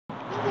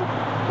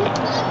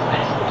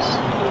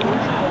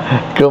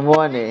Good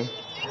morning.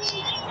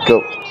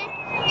 Good,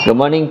 good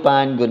morning,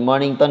 Pan. Good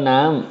morning,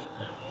 Tonam.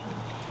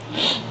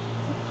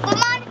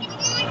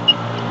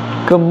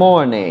 Good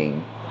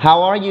morning.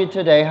 How are you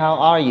today? How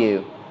are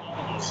you?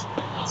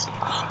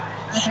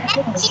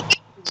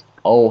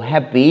 Oh,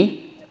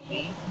 happy?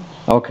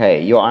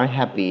 Okay, you are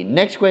happy.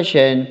 Next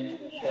question.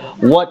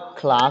 What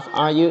class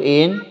are you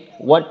in?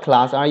 What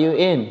class are you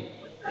in?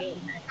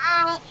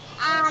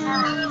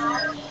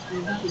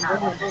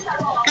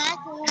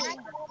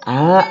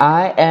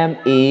 I am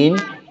in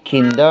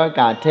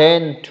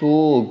kindergarten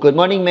 2. Good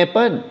morning,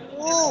 Maple.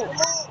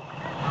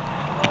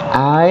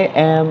 I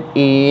am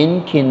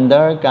in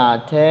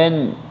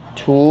kindergarten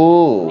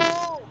 2.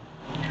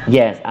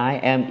 Yes, I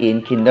am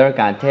in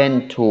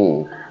kindergarten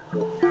 2.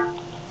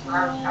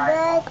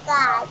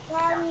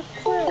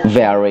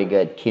 Very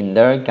good.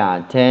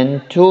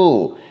 Kindergarten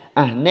 2.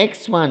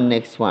 Next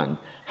one.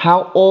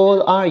 How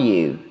old are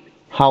you?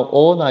 How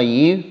old are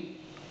you?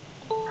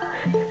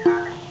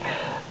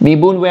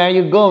 Mibun, where are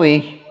you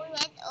going?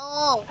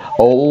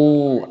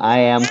 Oh, I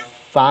am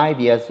 5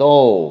 years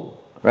old.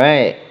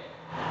 Right.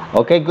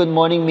 Okay, good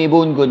morning,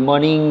 Mibun. Good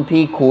morning,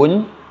 P.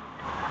 Kun.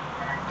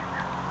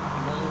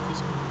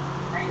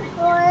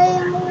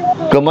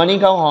 Good morning,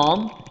 Khao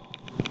Hom.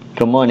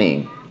 Good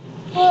morning.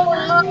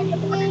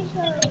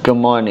 Good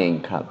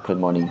morning. Good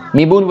morning.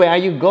 Mibun, where are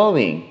you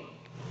going?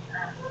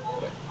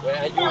 Where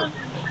are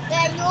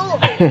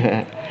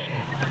you?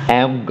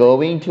 I'm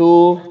going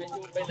to.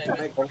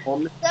 Mai con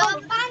home.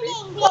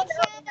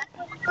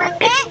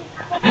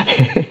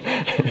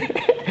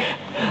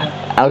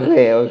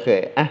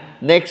 Okay.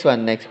 Next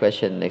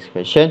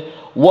question.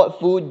 What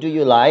food do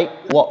you like?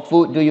 What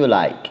food do you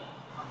like?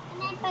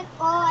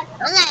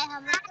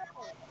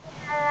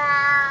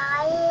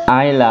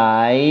 I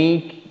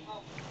like.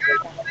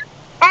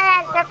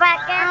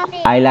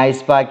 I like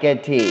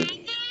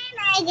spaghetti.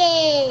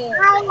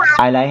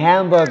 I like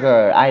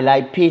hamburger. I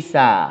like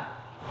pizza.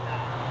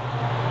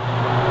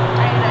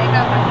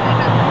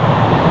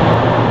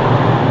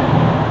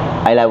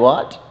 I like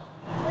what?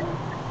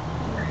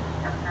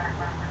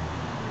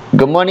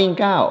 Good morning,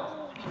 Kao.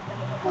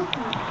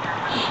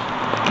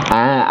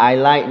 I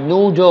like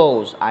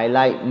noodles. I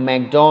like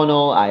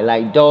McDonald's. I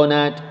like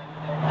donut.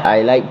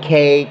 I like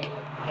cake.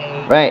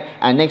 Right.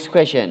 Next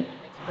question.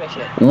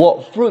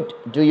 What fruit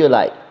do you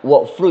like?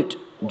 What fruit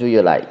do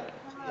you like?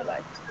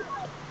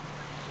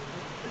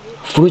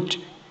 Fruit.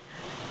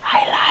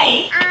 I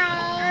like.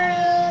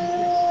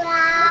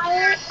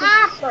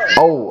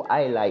 Oh,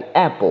 I like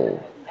apple.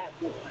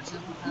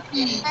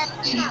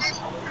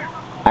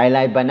 I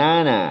like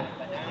banana.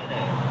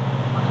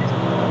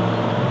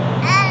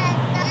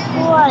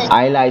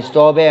 I like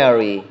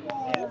strawberry.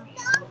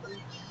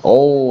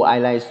 Oh, I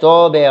like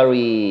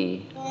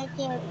strawberry.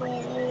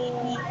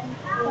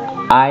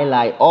 I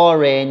like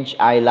orange.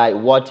 I like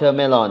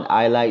watermelon.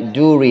 I like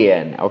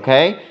durian.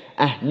 Okay.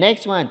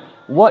 Next one.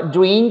 What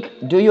drink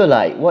do you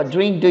like? What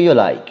drink do you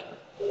like?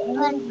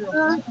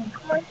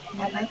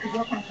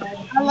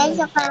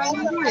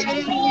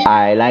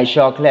 I like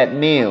chocolate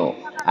milk.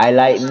 I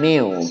like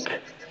milk.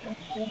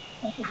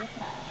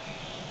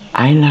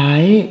 I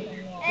like.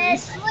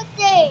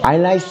 I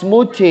like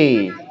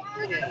smoothie.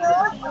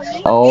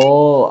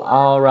 Oh,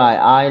 alright.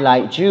 I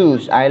like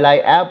juice. I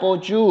like apple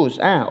juice.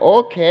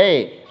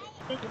 Okay.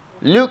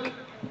 Look,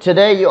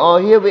 today you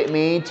are here with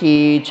me,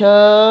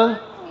 teacher.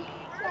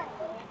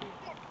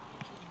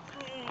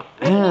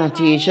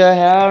 Teacher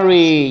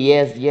Harry.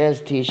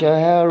 Yes, teacher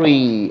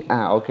Harry.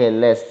 Okay,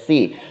 let's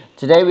see.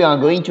 Today we are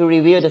going to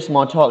review the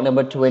small talk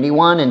number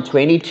 21 and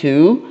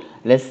 22.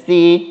 Let's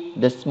see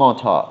the small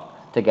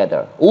talk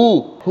together.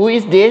 Ooh, who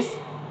is this?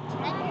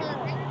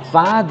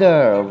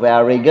 Father.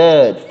 Very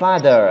good.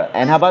 Father.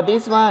 And how about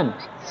this one?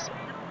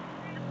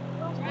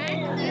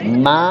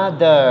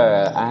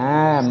 Mother.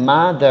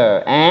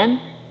 Mother. And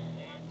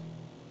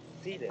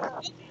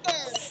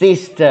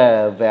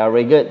sister.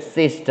 Very good.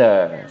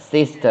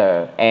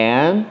 Sister.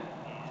 And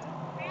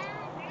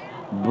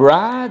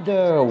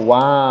brother.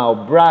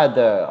 Wow,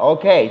 brother.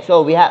 Okay,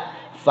 so we have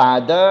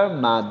father,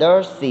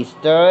 mother,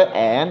 sister,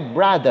 and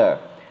brother.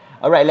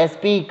 Alright, let's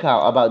speak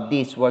out about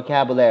this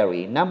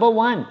vocabulary. Number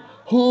one,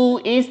 who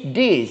is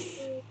this?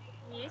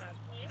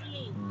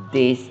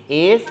 This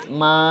is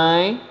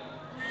my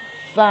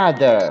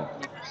father.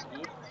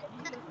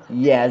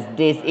 Yes,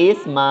 this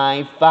is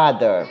my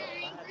father.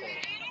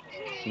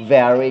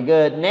 Very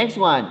good. Next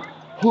one.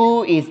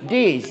 Who is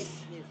this?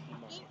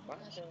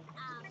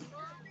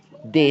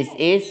 This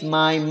is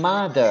my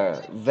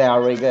mother.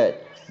 Very good.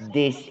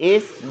 This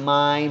is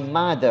my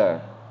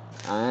mother.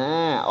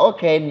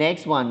 Okay,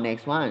 next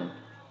one.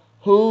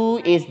 Who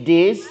is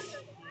this?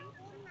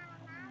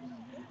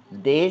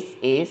 This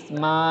is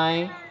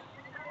my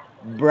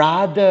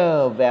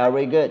brother.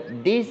 Very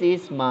good. This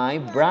is my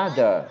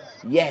brother.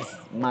 Yes,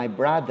 my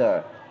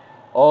brother.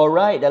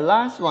 Alright, the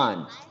last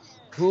one.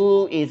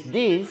 Who is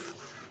this?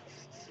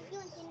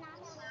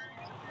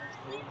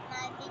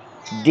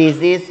 This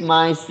is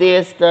my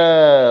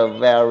sister.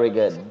 Very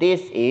good.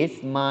 This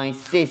is my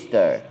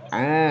sister.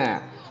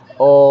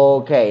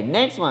 Okay,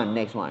 next one,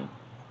 next one.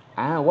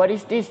 What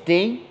is this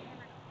thing?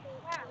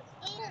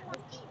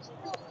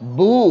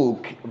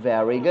 Book.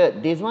 Very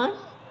good. This one?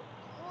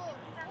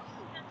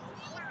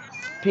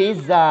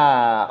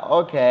 Pizza.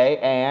 Okay,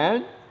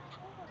 and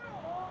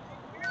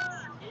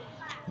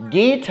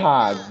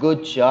guitar.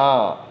 Good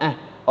job.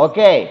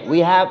 Okay, we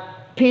have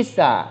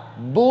pizza,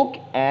 book,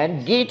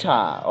 and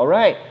guitar. All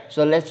right,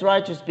 so let's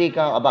try to speak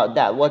out about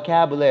that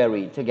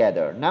vocabulary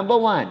together. Number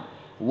one,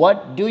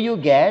 what do you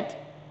get?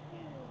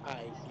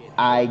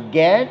 I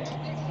get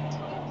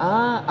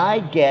I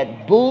book. get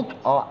I get book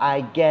or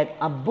I get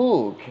a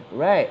book,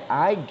 right?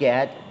 I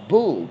get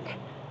book.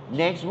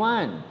 Next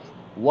one.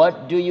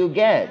 What do you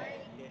get?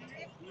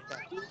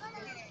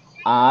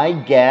 I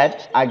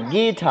get guitar. I get a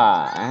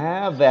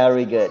guitar.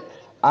 Very good.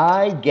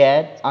 I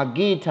get a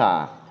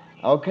guitar.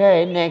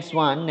 Okay, next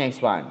one,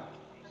 next one.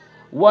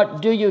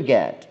 What do you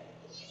get?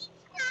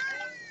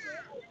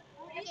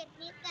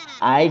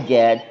 I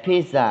get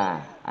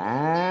pizza.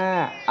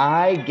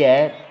 I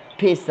get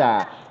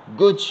pizza.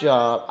 Good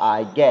job.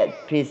 I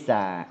get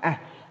pizza.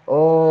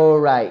 All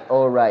right,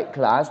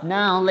 class.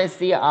 Now let's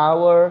see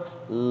our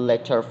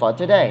letter for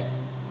today.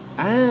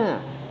 Ah,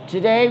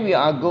 Today we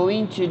are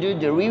going to do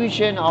the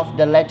revision of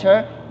the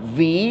letter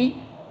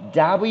V,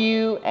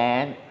 W,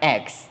 and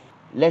X.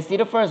 Let's see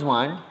the first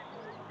one.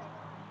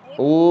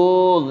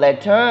 Oh,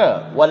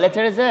 letter. What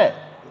letter is it?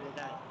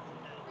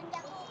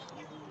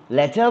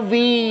 Letter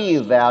V.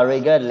 Very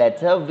good.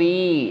 Letter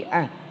V.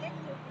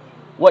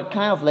 What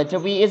kind of letter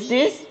V is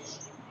this?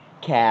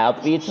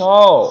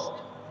 Capital.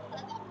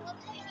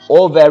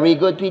 Oh, very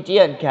good,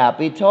 Pigeon.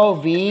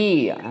 Capital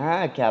V.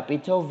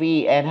 Capital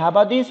V. And how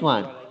about this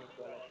one? Lower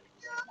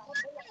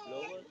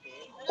case.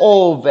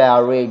 Oh,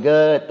 very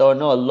good,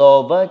 Tono.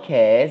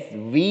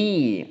 Lowercase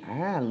v.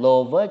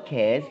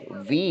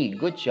 Lowercase v.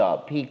 Good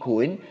job, P.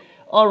 Kun.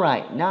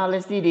 Alright, now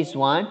let's see this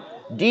one.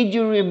 Did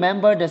you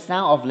remember the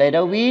sound of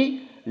letter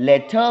V?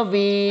 Letter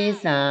V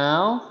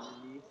sound. V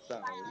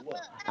sound V.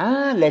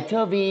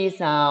 Letter V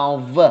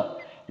sound V.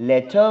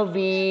 Letter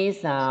V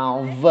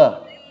sound V.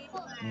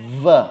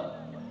 V.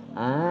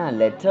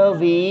 Letter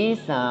V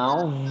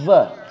sound V.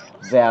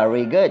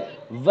 Very good.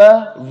 V,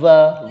 V,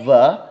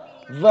 V.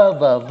 V,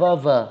 V, V,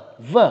 V,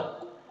 V.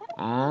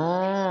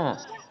 Ah,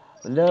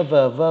 V,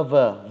 V, V, V,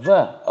 V.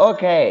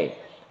 Okay.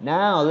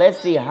 Now let's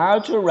see how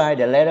to write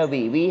the letter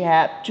V. We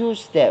have two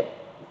steps,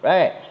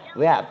 right?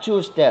 We have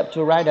two steps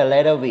to write the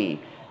letter V.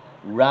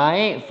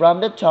 Right from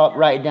the top,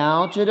 right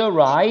down to the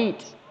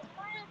right,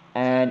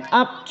 and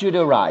up to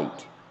the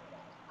right,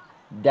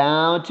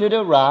 down to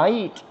the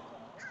right,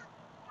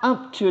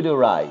 up to the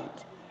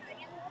right,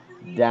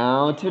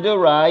 down to the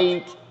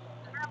right,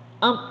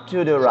 up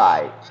to the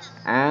right.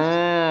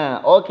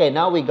 Okay,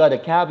 now we got a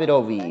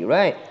capital V,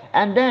 right?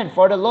 And then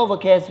for the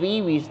lowercase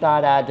v, we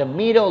start at the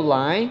middle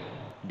line,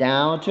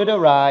 down to the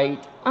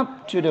right,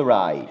 up to the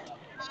right,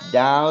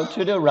 down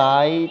to the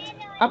right,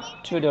 up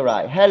to the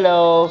right.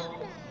 Hello,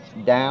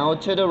 down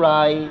to the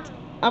right,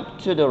 up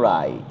to the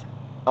right.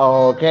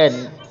 Okay,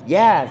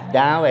 yes,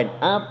 down and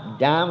up,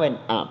 down and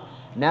up.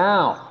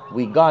 Now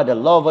we got the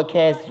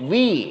lowercase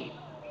v.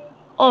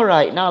 All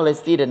right, now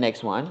let's see the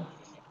next one.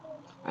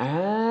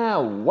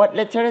 What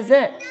letter is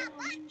it?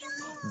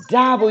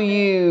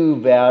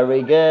 W.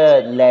 Very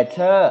good.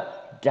 Letter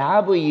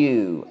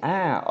W.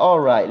 All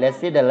right. Let's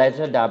see the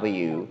letter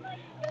W.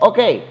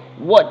 Okay.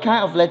 What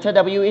kind of letter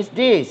W is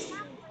this?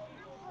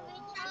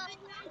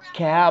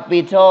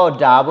 Capital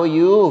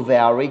W.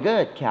 Very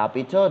good.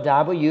 Capital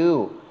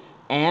W.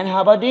 And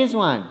how about this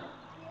one?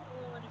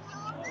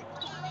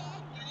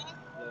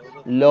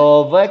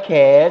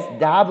 Lowercase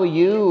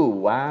W.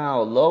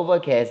 Wow.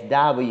 Lowercase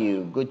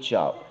W. Good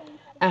job.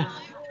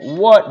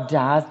 What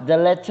does the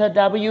letter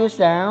W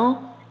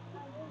sound?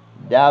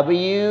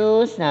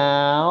 W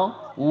sound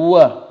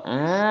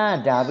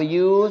W.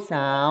 W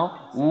sound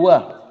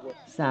W.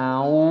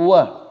 Sound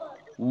W.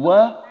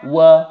 W,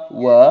 W,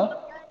 W.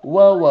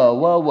 W, W,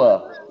 W, W.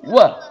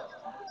 W.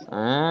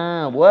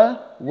 W,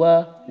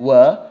 W, W.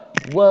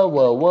 W,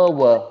 W, W,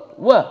 W.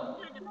 W.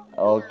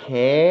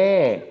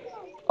 Okay.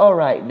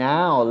 Alright,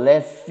 now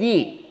let's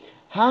see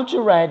how to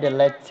write the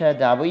letter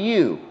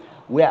W.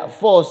 We have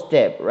 4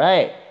 steps,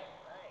 right?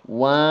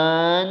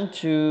 1,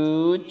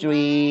 2,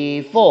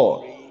 3,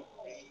 4.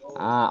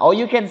 Or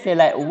you can say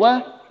like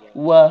w,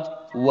 w,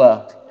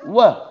 w,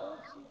 w,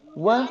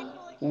 w,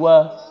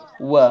 w,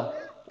 w,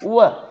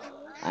 w.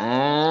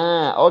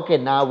 Okay,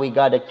 now we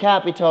got a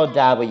capital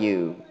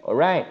W.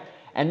 Alright.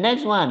 And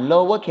next one,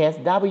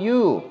 lowercase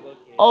w.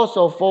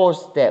 Also 4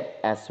 steps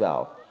as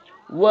well.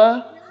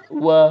 W,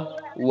 w,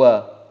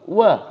 w,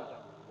 w.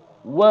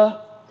 W,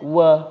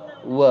 w,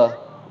 w,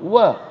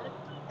 w.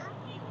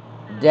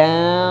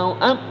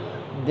 Down, up,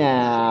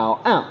 down,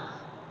 up.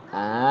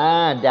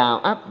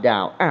 Down, up,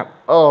 down, up.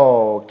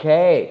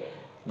 Okay.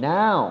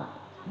 Now,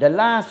 the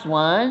last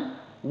one.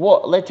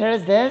 What letter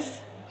is this?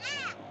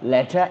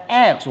 Letter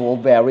X. Oh,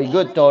 very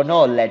good,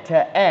 Tono.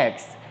 Letter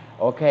X.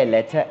 Okay,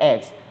 letter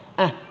X.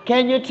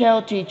 Can you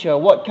tell teacher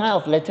what kind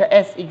of letter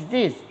X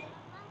exists?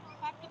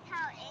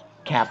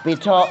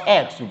 Capital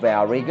X,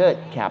 very good.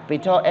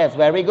 Capital X,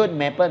 very good.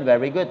 Maple,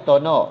 very good.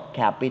 Tono,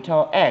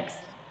 capital X.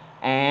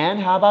 And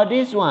how about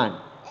this one?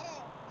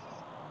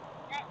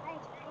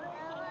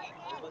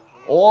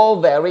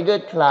 Oh, very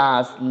good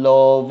class.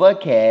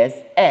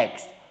 Lowercase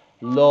x.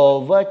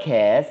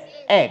 Lowercase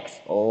x.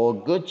 Oh,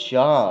 good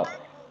job.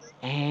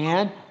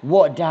 And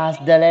what does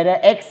the letter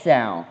X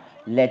sound?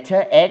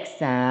 Letter X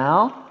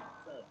sound.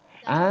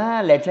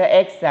 Letter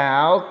X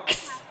sound.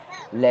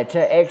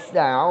 Letter X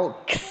sound.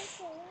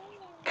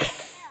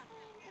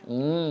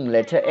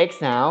 Letter X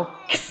sound.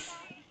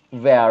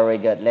 Very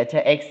good.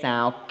 Letter X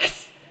sound.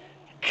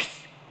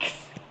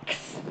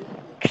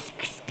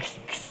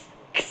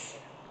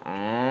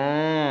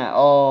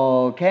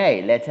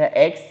 Okay. Letter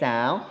X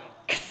sound.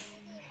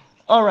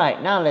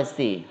 Alright, now let's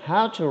see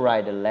how to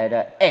write the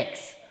letter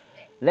X.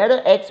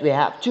 Letter X, we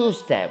have two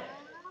steps.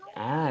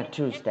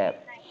 Two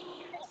steps.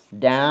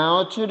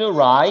 Down to the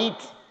right,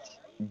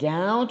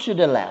 down to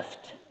the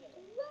left.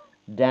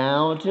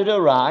 Down to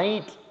the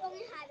right,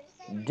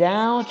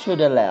 down to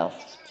the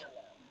left.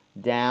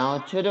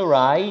 Down to the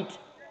right,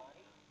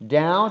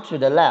 down to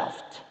the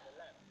left.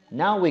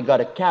 Now we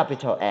got a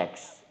capital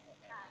X.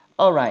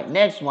 Alright,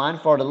 next one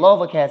for the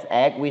lowercase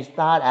x, we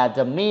start at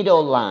the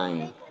middle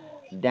line.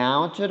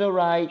 Down to the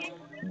right,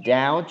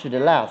 down to the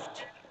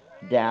left.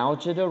 Down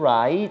to the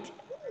right,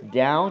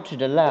 down to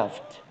the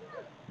left.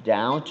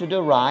 Down to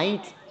the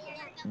right,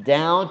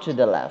 down to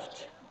the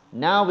left.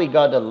 Now we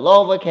got the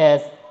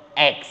lowercase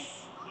x.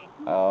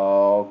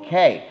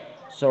 Okay,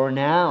 so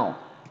now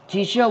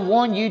teacher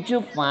want you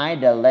to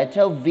find the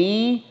letter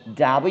V,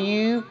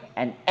 W,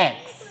 and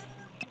X.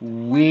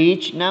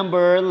 Which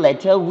number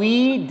letter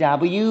V,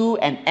 W,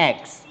 and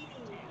X?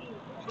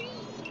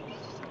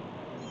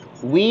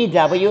 V,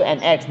 W,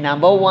 and X.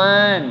 Number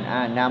one.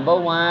 Number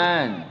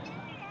one.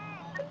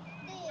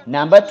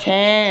 Number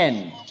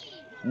 10.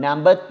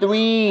 Number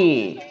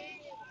 3.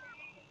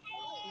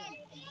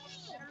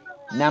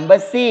 Number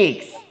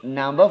 6.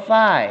 Number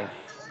 5.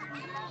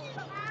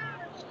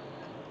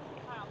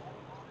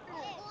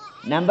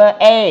 Number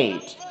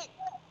 8.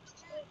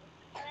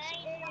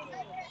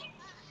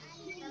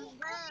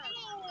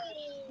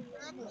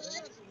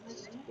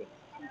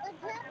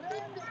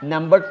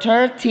 Number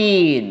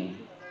 13.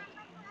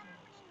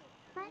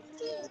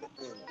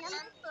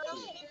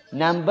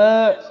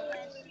 Number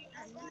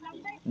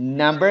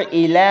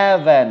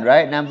 11,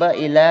 right? Number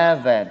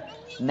 11.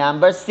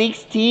 Number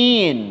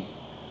 16.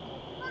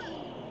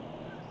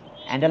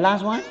 And the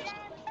last one?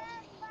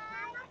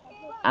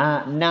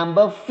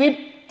 Number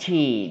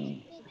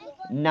 15.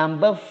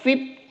 Number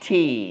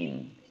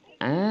 15.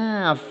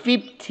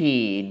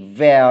 15.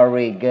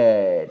 Very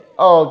good.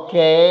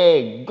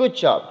 Okay, good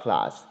job,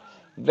 class.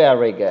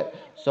 Very good.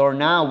 So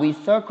now we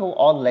circle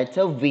all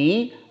letter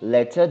V,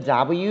 letter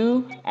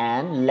W,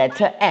 and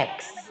letter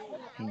X.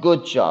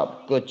 Good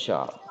job, good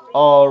job.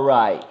 All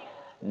right.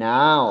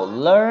 Now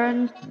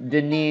learn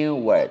the new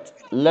words.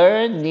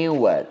 Learn new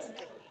words.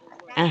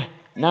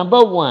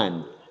 Number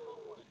 1.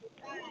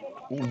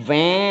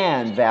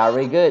 Van,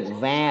 very good.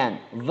 Van,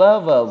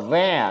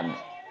 van.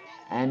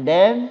 And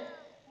then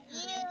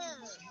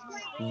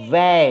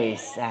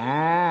vase,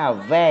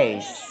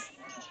 vase,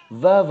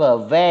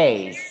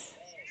 vase.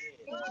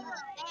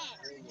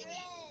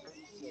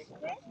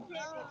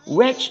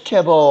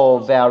 Vegetable,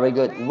 very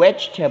good.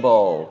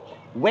 Vegetable,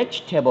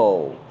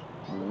 vegetable,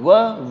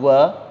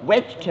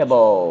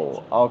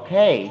 vegetable.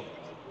 Okay.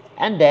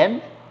 And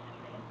then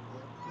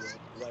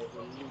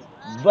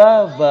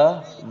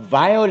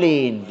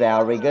violin,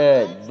 very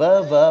good.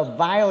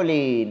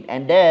 Violin.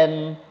 And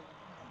then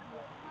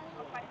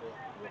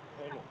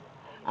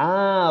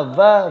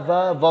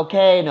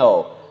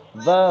volcano.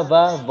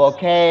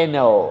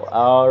 Volcano.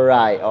 All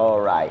right, all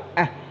right.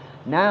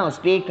 Now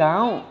speak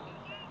out.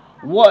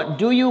 What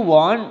do you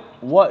want?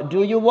 What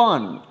do you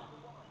want?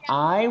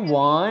 I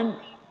want.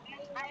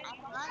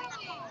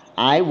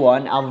 I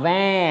want a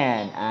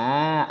van.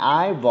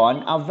 I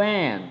want a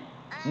van.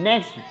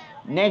 Next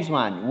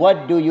one.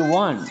 What do you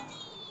want?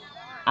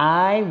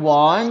 I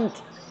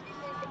want.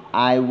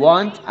 I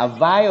want a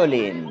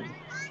violin.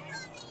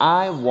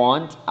 I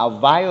want a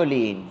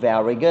violin.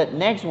 Very good.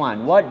 Next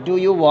one. What do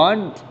you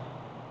want?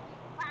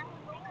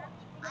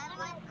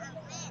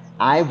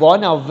 I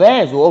want a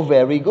vase. Oh,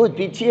 very good,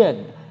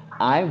 Pichian.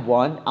 I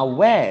want a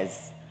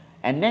vase.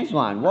 And next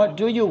one. What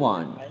do you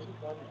want?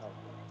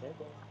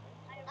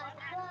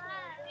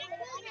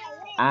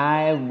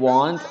 I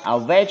want a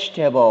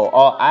vegetable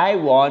or I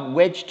want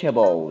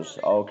vegetables.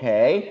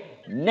 Okay.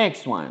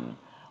 Next one.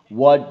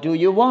 What do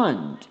you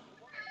want?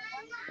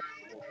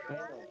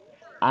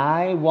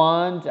 I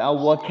want a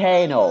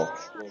volcano.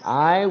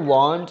 I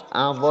want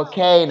a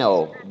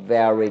volcano.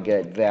 Very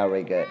good,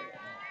 very good.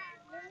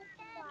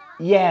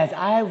 Yes,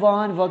 I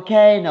want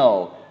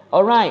volcano.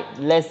 Alright,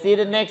 let's see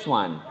the next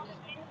one.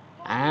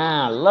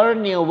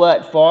 Learn new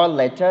word for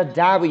letter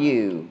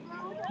W.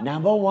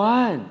 Number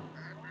 1.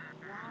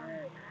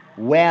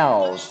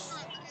 Wells.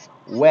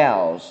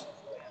 Wells.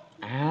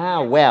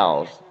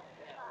 Wells.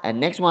 And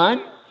next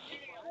one?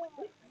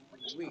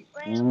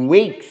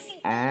 Weeks.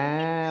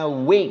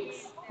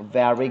 Weeks.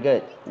 Very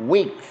good.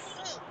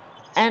 Weeks.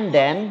 And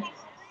then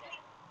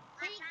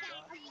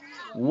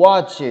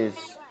watches.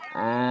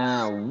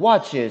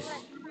 Watches.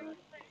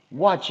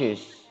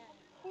 Watches.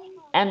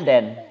 And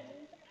then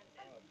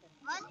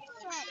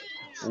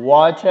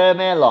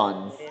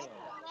watermelons.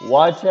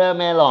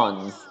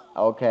 Watermelons.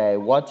 Okay,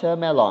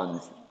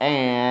 watermelons.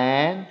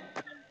 And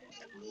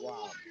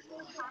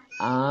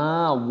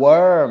Warm.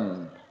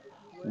 worm.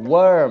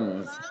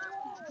 Worms.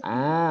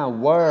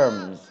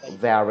 Worms.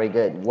 Very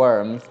good.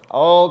 Worms.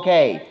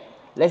 Okay.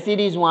 Let's see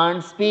this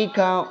one. Speak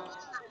out.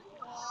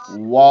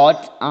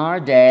 What are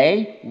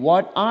they?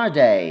 What are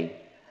they?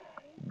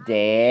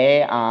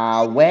 They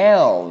are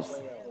whales. Well.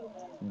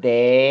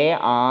 They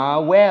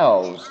are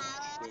whales.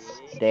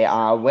 They They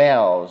are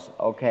whales.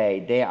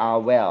 Okay, they are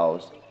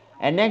whales.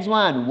 And next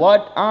one,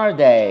 what are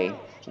they?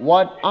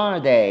 What are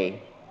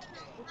they?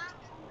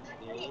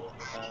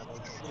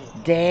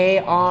 they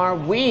are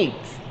weak.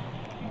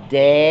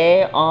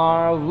 They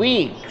are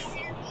weeks.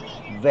 They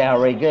are weeks.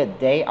 Very good.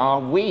 They are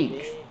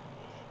weeks.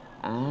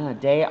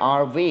 They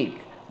are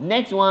weak.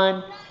 Next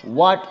one,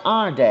 what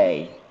are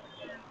they?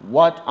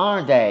 What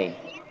are they?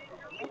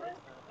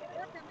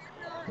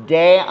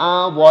 They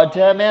are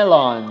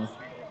watermelons.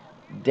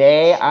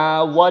 They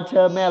are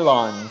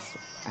watermelons.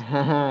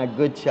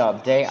 Good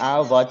job. They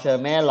are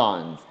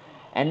watermelons.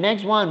 And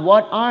next one,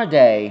 what are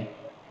they?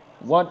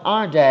 What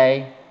are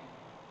they?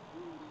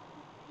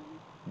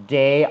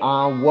 They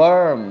are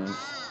worms.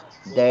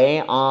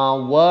 They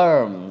are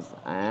worms.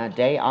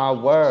 They are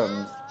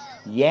worms.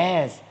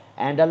 Yes.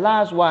 And the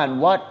last one,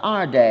 what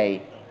are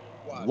they?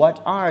 What?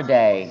 What are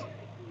they?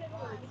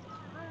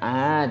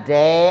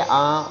 They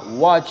are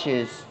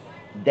watches.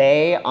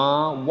 They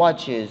are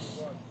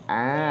watches.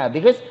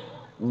 Because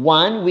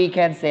one we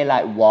can say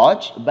like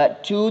watch,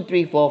 but two,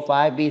 three, four,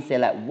 five we say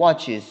like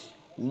watches.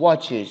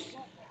 Watches.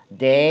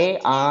 They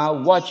are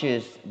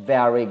watches.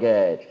 Very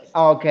good.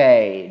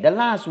 Okay, the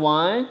last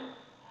one.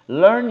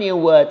 Learn new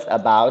words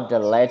about the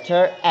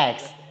letter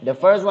X. The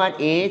first one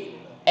is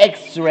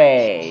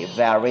X-ray.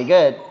 Very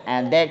good.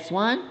 And next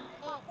one,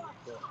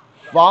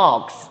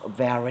 fox.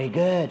 Very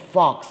good.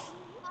 Fox.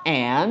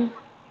 And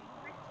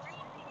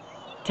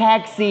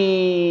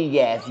taxi.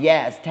 Yes,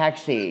 yes,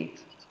 taxi.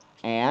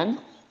 And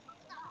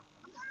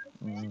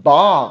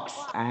box.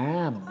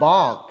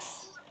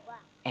 Box.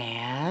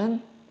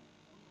 And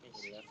ไม่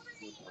เห็นแล้ว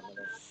ดูถามอะไ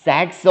ร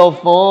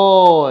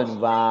saxophone.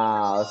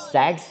 Wow,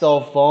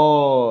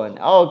 saxophone.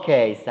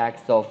 Okay,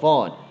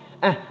 saxophone.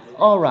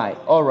 All right,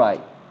 all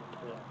right.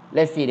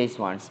 Let's see this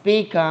one.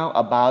 Speak out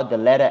about the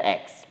letter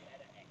X.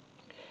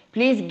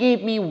 Please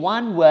give me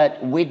one word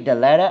with the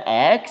letter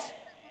X.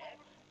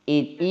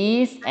 It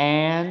is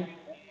an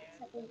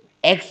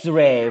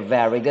X-ray.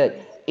 Very good.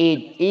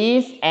 It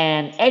is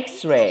an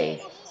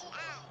X-ray.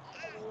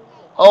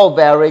 Oh,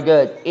 very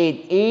good. It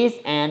is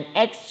an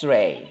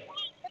X-ray.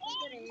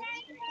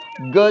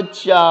 Good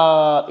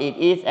job. It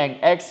is an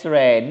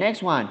X-ray.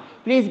 Next one.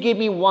 Please give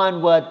me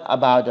one word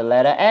about the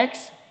letter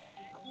X.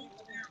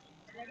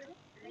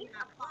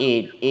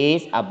 It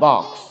is a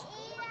box.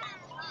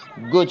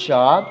 Good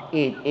job.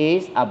 It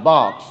is a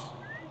box.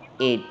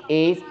 It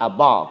is a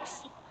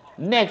box.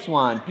 Next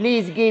one.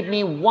 Please give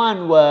me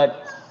one word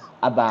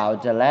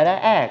about the letter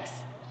X.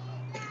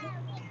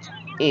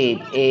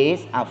 It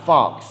is a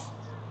fox.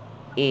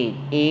 It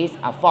is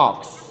a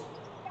fox.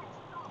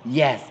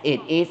 Yes, it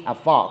is a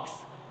fox.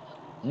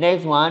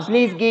 Next one.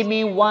 Please give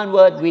me one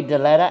word with the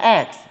letter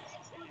X.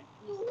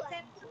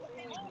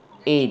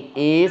 It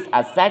is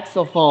a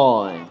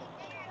saxophone.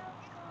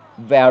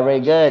 Very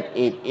good.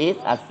 It is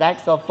a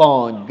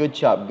saxophone. Good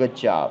job, good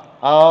job.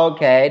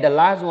 Okay, the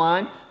last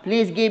one.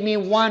 Please give me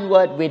one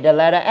word with the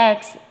letter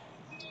X.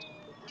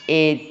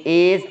 It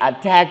is a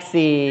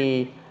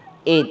taxi.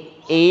 It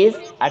is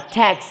a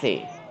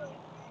taxi.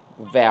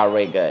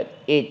 Very good.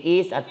 It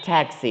is a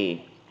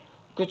taxi.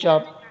 Good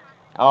job.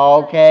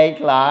 Okay,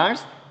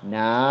 class.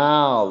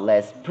 Now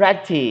let's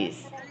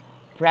practice.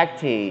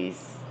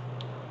 Practice.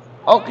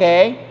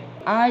 Okay,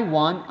 I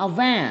want a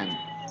van.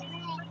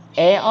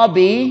 A or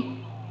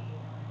B?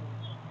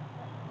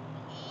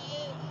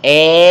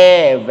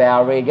 A.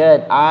 Very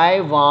good.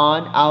 I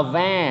want a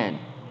van.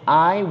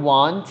 I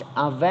want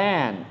a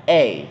van.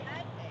 A.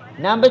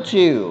 Number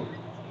two.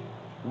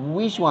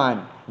 Which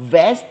one?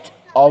 Vest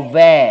or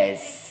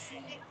vest?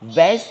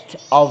 Vest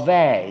or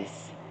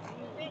vest?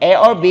 A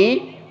or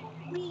B?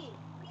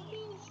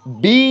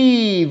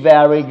 B.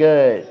 Very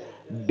good.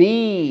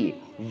 B.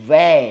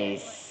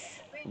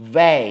 Vase.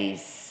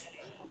 Vase.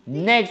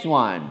 Next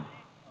one.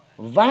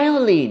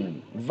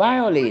 Violin.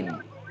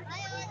 Violin.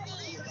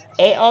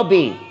 A or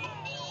B?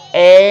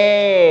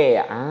 A.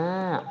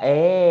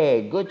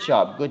 A. Good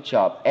job. Good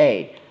job.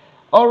 A.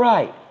 All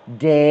right.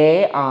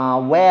 They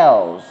are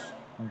wells.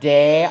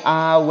 They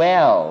are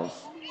wells.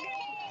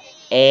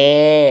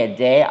 A.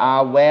 They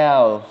are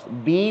wells.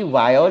 B.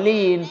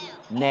 Violin.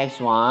 Next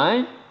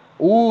one.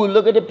 Ooh,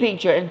 look at the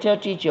picture and tell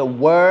teacher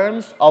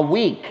worms or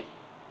weak.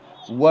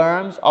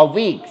 Worms or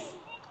weeks.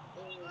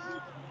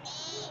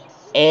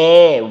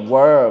 A,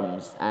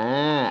 worms.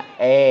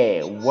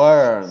 A,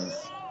 worms.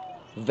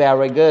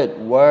 Very good,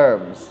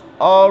 worms.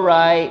 All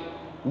right.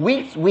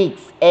 Weeks,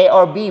 weeks. A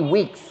or B,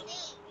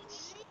 weeks.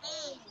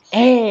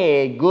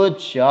 A, good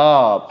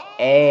job.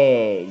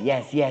 A,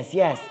 yes, yes,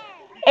 yes.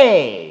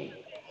 A.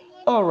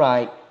 All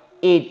right.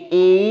 It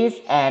is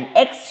an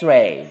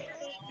X-ray.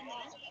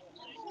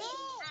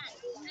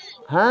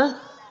 Huh?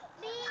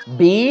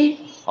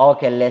 B?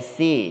 Okay, let's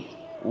see.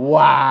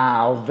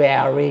 Wow,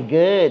 very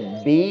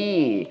good.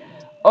 B.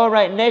 All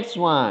right, next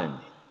one.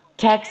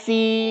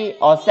 Taxi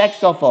or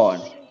saxophone?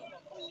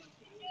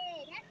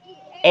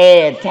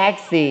 A,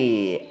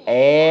 taxi.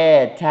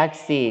 A,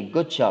 taxi.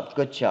 Good job,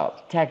 good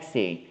job.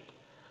 Taxi.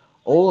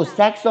 Oh,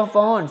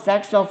 saxophone,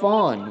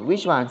 saxophone.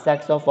 Which one?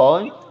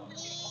 Saxophone?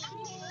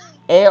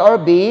 A or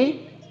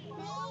B?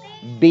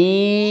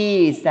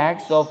 B,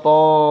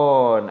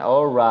 saxophone.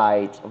 All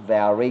right,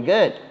 very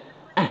good.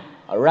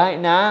 Right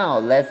now,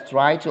 let's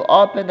try to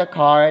open the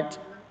card.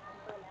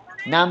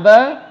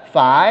 Number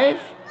 5.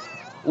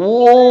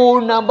 Ooh,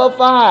 number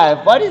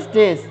 5. What is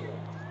this?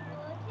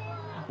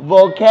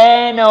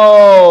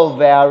 Volcano.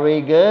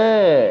 Very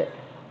good.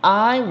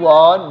 I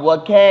want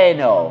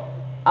volcano.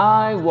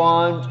 I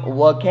want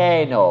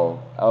volcano.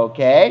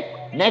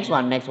 Okay. Next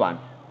one, next one.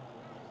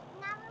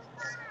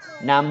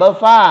 Number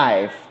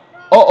 5.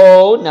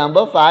 Oh,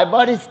 number 5.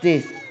 What is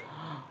this?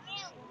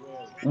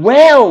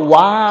 Well. Well,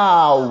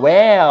 wow,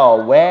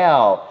 well,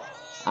 well.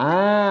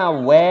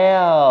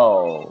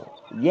 Well.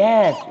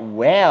 Yes,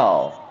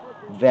 well.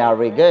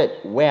 Very good.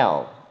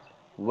 Well,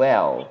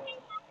 well.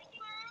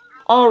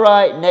 All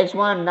right, next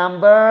one.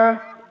 Number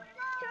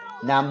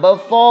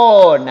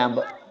 4.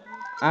 Number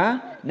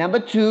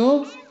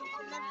 2.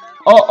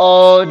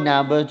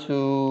 Number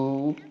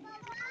 2.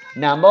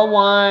 Number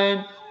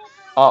 1.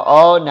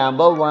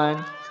 Number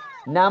 1.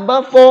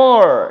 Number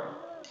 4.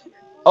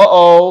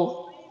 Oh.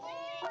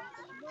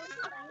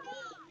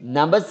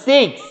 Number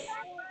 6.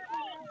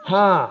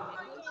 Huh.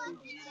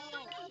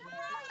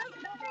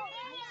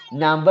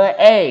 Number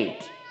 8.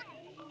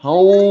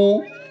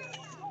 Who?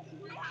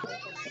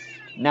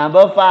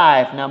 Number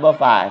 5. Number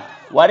 5.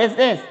 What is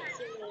this?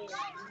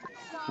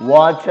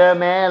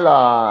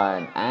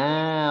 Watermelon.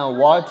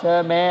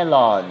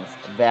 Watermelons.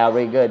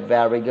 Very good,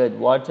 very good.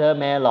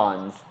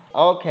 Watermelons.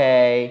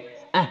 Okay.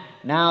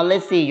 Now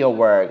let's see your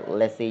work.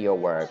 Let's see your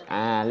work.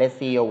 Let's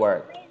see your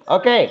work.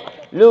 Okay.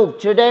 Look,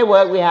 today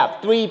work we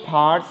have 3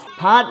 parts.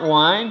 Part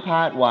 1,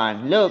 part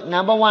 1. Look,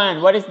 number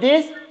 1. What is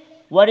this?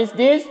 What is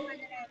this?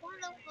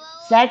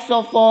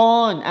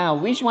 Saxophone.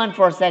 Which one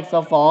for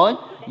saxophone?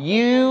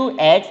 U,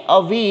 X,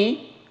 or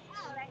V?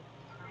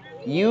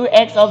 U,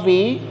 X, or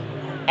V?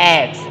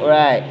 X,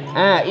 right.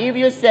 If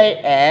you say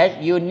X,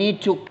 you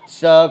need to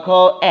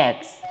circle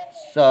X.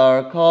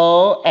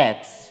 Circle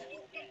X.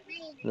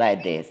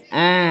 Like this.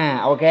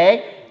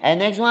 Okay. And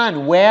next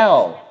one,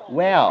 well.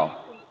 Well.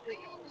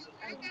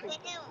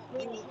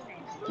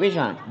 Which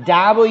one?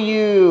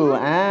 W.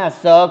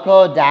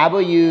 Circle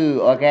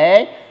W.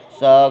 Okay.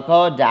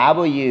 Circle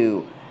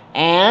W.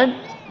 And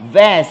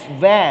vest.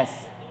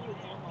 Vest.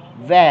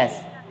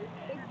 Vest.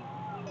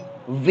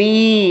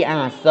 V,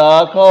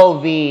 circle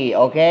V,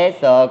 okay,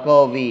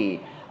 circle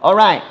V. All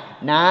right,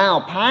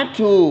 now part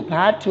 2,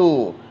 part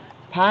 2,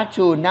 part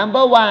 2.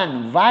 Number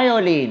 1,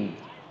 violin,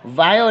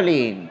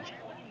 violin.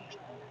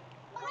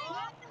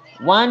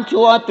 1, 2,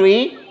 or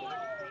 3?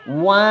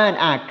 1,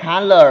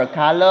 color,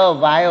 color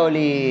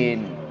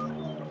violin,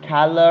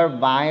 color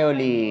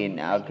violin.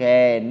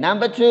 Okay,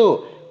 number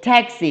 2,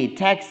 taxi,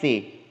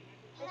 taxi.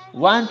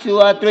 1, 2,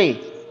 or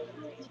 3?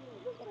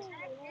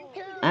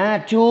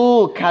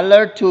 2,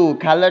 color 2,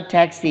 color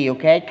taxi,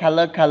 okay,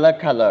 color, color,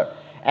 color.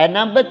 And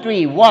number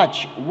 3,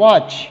 watch,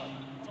 watch.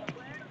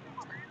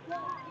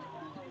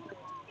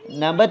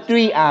 Number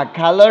 3,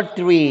 color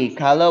 3,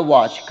 color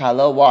watch,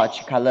 color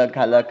watch, color,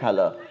 color,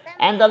 color.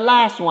 And the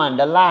last one,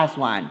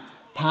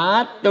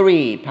 part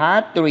 3,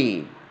 part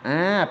 3,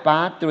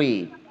 part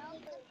 3.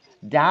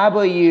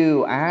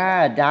 W,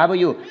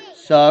 W,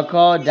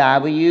 circle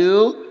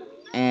W,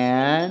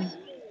 and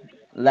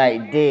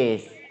like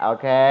this,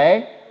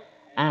 okay.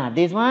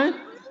 This one?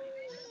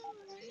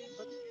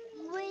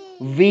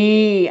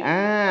 V,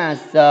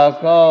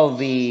 circle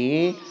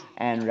V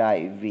and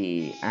write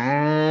V.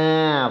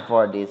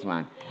 For this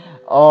one.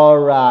 All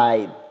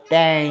right.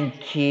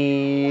 Thank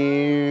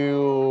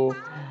you.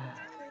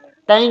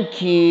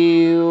 Thank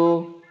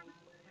you.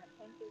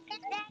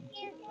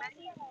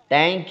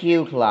 Thank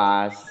you,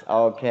 class.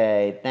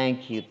 Okay.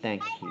 Thank you.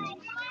 Thank you.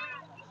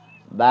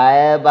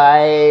 Bye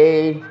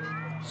bye.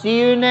 See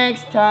you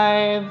next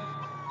time.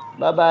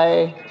 Bye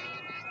bye.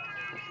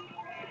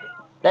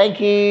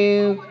 Thank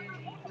you.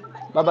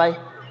 Bye bye.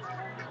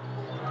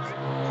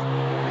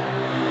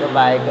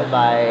 Goodbye.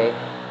 Goodbye.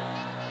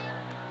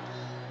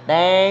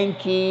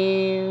 Thank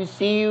you.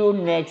 See you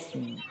next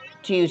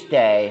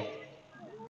Tuesday.